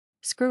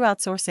Screw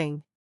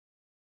outsourcing.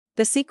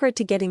 The secret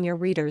to getting your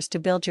readers to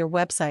build your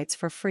websites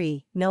for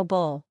free, no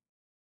bull.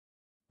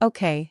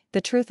 Okay,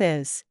 the truth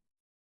is,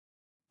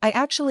 I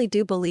actually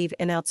do believe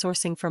in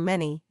outsourcing for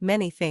many,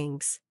 many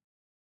things.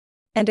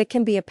 And it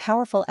can be a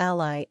powerful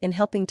ally in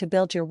helping to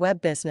build your web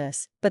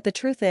business, but the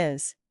truth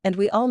is, and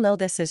we all know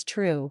this is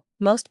true,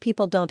 most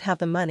people don't have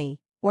the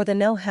money, or the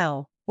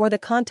know-how, or the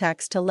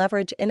contacts to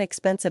leverage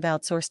inexpensive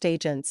outsourced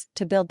agents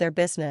to build their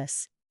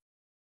business.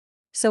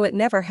 So it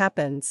never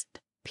happens.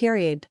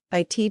 Period.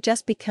 IT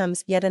just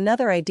becomes yet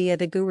another idea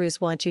the gurus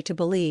want you to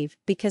believe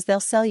because they'll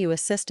sell you a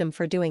system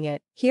for doing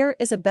it. Here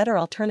is a better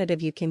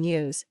alternative you can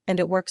use, and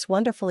it works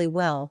wonderfully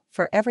well.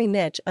 For every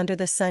niche under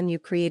the sun, you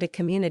create a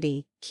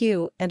community,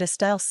 queue, and a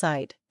style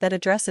site that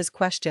addresses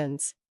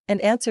questions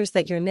and answers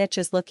that your niche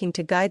is looking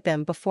to guide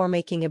them before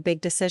making a big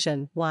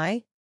decision.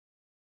 Why?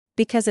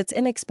 Because it's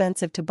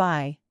inexpensive to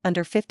buy,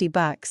 under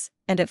 $50,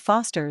 and it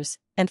fosters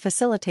and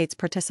facilitates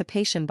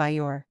participation by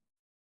your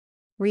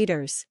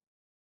readers.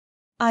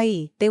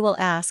 I.e., they will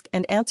ask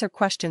and answer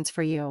questions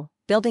for you,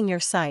 building your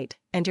site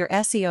and your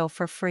SEO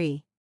for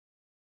free.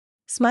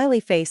 Smiley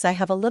face. I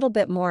have a little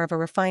bit more of a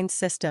refined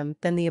system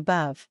than the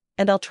above,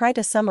 and I'll try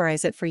to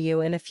summarize it for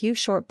you in a few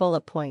short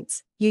bullet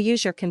points. You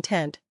use your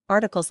content,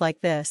 articles like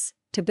this,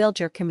 to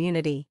build your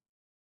community.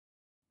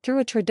 Through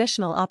a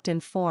traditional opt-in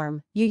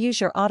form, you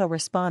use your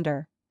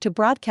autoresponder to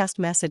broadcast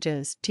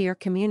messages to your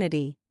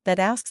community that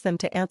asks them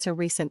to answer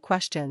recent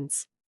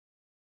questions,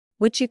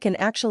 which you can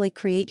actually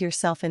create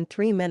yourself in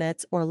 3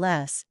 minutes or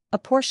less. A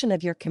portion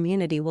of your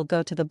community will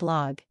go to the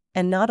blog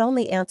and not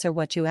only answer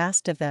what you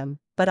asked of them,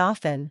 but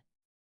often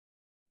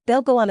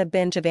they'll go on a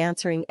binge of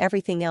answering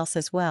everything else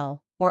as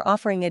well, or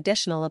offering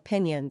additional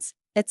opinions,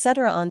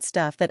 etc. on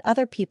stuff that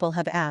other people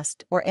have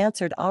asked or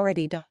answered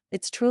already.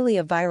 It's truly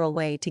a viral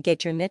way to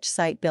get your niche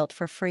site built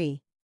for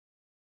free.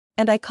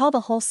 And I call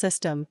the whole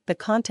system the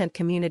content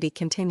community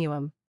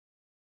continuum,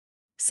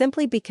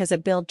 simply because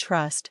it builds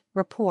trust,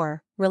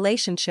 rapport,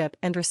 relationship,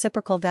 and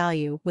reciprocal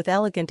value with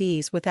elegant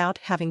ease without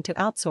having to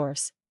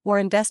outsource or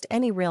invest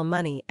any real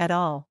money at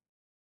all.